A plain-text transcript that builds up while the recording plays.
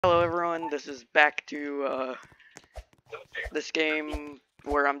Hello everyone, this is back to this game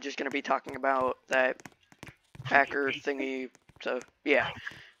where I'm just gonna be talking about that hacker thingy. So yeah,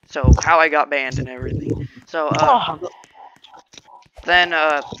 so how I got banned and everything. So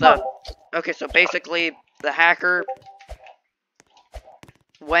okay, so basically the hacker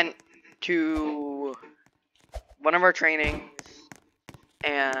went to one of our trainings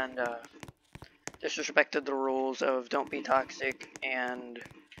and disrespected the rules of don't be toxic, and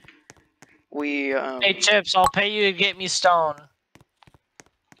we Hey Chips, I'll pay you to get me stone.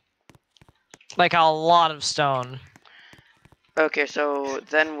 Like a lot of stone. okay, so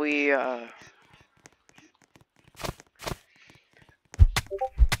then we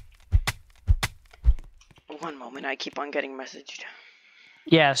one moment, I keep on getting messaged.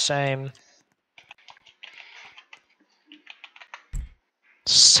 Yeah, same.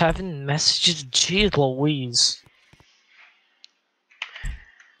 7 messages? Jeez Louise.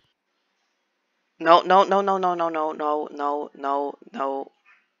 No.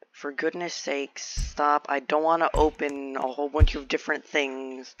 For goodness sakes, stop. I don't want to open a whole bunch of different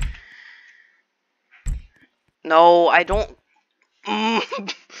things. No, I don't. I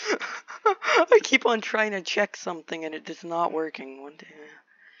keep on trying to check something and it is not working. One day.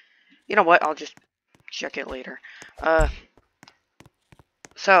 You know what? I'll just check it later.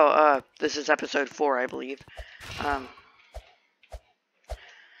 This is episode 4, I believe.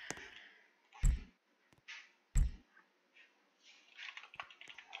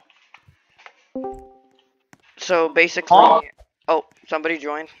 So basically, oh, somebody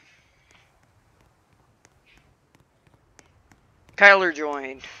joined. Cuyler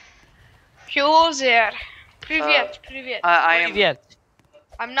joined. Hello there. Привет, привет.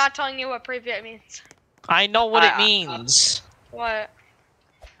 I'm not telling you what привет means. I know what it means. What?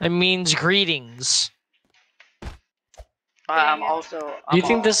 It means greetings. I'm also. Do you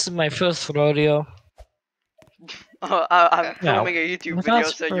think this is my first rodeo? I'm filming a YouTube video,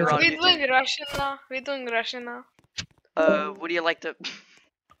 so you're on We're YouTube. doing Russian now. We're doing Russian now. Would you like to?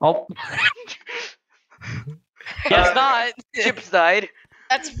 Oh. Guess not. Chips died.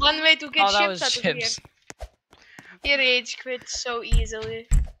 That's one way to get that chips was out Chips. of here. He rage quit so easily.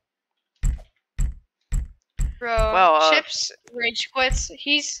 Bro, Well, Chips rage quits.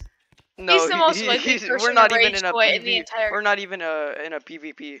 He's the No, most likely person we're not to even rage in a quit in the PV. entire. We're not even in a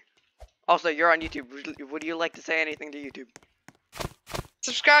PvP. Also, you're on YouTube. Would you like to say anything to YouTube?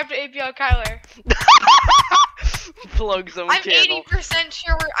 Subscribe to APL Cuyler. Plug some I'm channel. 80%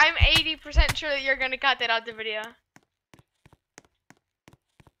 sure. I'm 80% sure that you're gonna cut that out the video.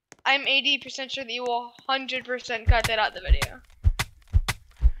 I'm 80% sure that you will 100% cut that out the video.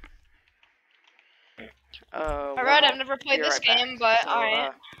 Alright, I've never played this game, but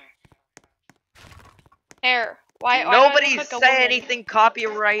alright. Here, why? Nobody say anything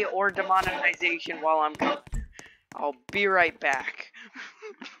copyright or demonetization while I'm. I'll be right back.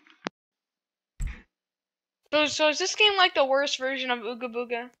 So is this game like the worst version of Ooga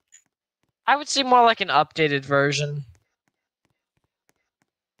Booga? I would say more like an updated version.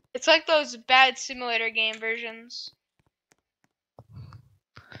 It's like those bad simulator game versions.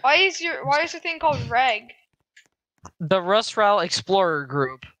 Why is the thing called Reg? The Rustral Explorer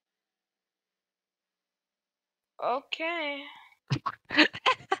Group. Okay.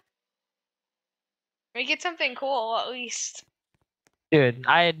 Make it something cool at least. Dude,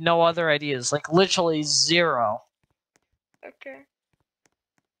 I had no other ideas. Like literally zero. Okay.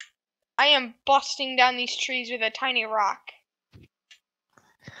 I am busting down these trees with a tiny rock.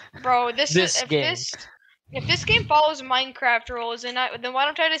 Bro, if this game follows Minecraft rules, then why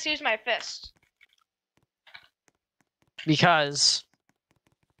don't I just use my fist? Because.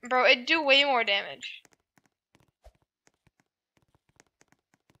 Bro, it'd do way more damage.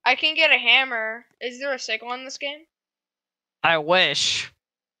 I can get a hammer. Is there a sickle in this game? I wish.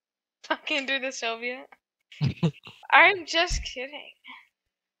 Fucking do the Soviet. I'm just kidding.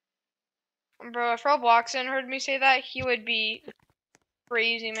 Bro, if Roblox heard me say that, he would be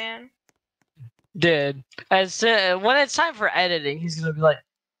crazy, man. Dude, when it's time for editing, he's gonna be like,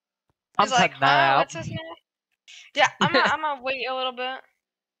 I'm He's like, cutting that out. What's his name? Yeah, I'm gonna wait a little bit.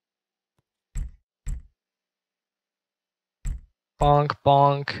 Bonk,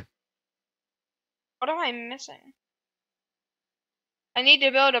 bonk. What am I missing? I need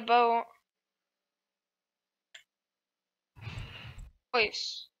to build a boat.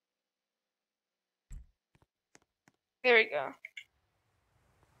 Place. There we go.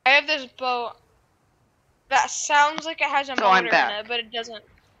 I have this boat that sounds like it has a motor in it, but it doesn't.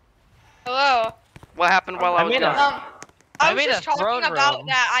 Hello. What happened while I was gone? I was just talking about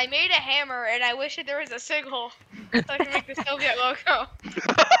that. I made a hammer, and I wish that there was a signal so I can make the Soviet logo.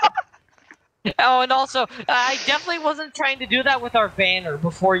 Oh, and also, I definitely wasn't trying to do that with our banner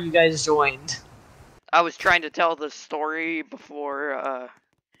before you guys joined. I was trying to tell the story before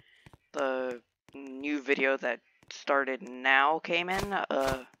the new video that started now came in.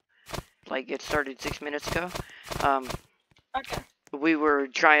 Like it started 6 minutes ago. Okay.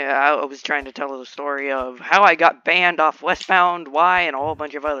 I was trying to tell the story of how I got banned off Westbound, why, and a whole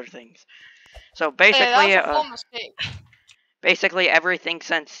bunch of other things. So basically, that was a full mistake. Basically everything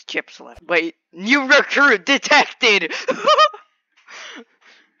since Chips left. Wait, new recruit detected!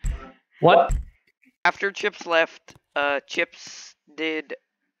 What? After Chips left, Chips did,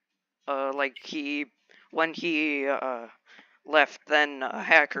 when he left, then a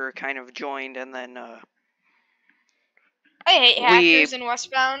hacker kind of joined, and then, I hate hackers in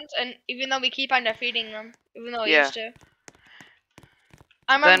Westbound, and even though we keep on defeating them, even though we used to.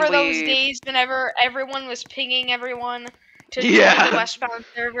 I remember those days whenever everyone was pinging everyone to join the Westbound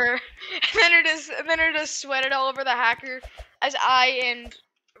server, and then it just sweated all over the hacker, as I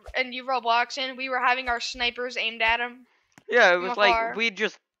and you Roblox, and we were having our snipers aimed at him. Yeah, it was like, we'd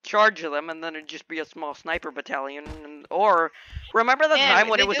just charge them, and then it'd just be a small sniper battalion, or, remember the time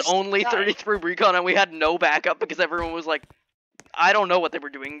when it was only 33 recon and we had no backup because everyone was like, I don't know what they were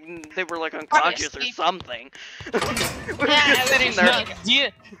doing. They were like unconscious or something. We were just sitting there.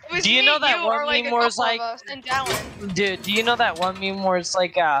 Do you know that one meme where it's like, dude? Do you know that one meme where it's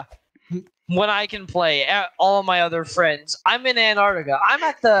like, when I can play, all of my other friends, I'm in Antarctica. I'm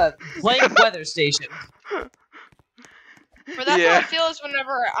at the blank weather station. But that's how it feels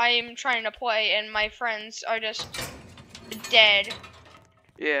whenever I'm trying to play and my friends are just dead.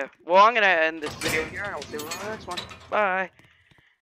 Yeah. Well, I'm gonna end this video here. I'll see you on the next one. Bye.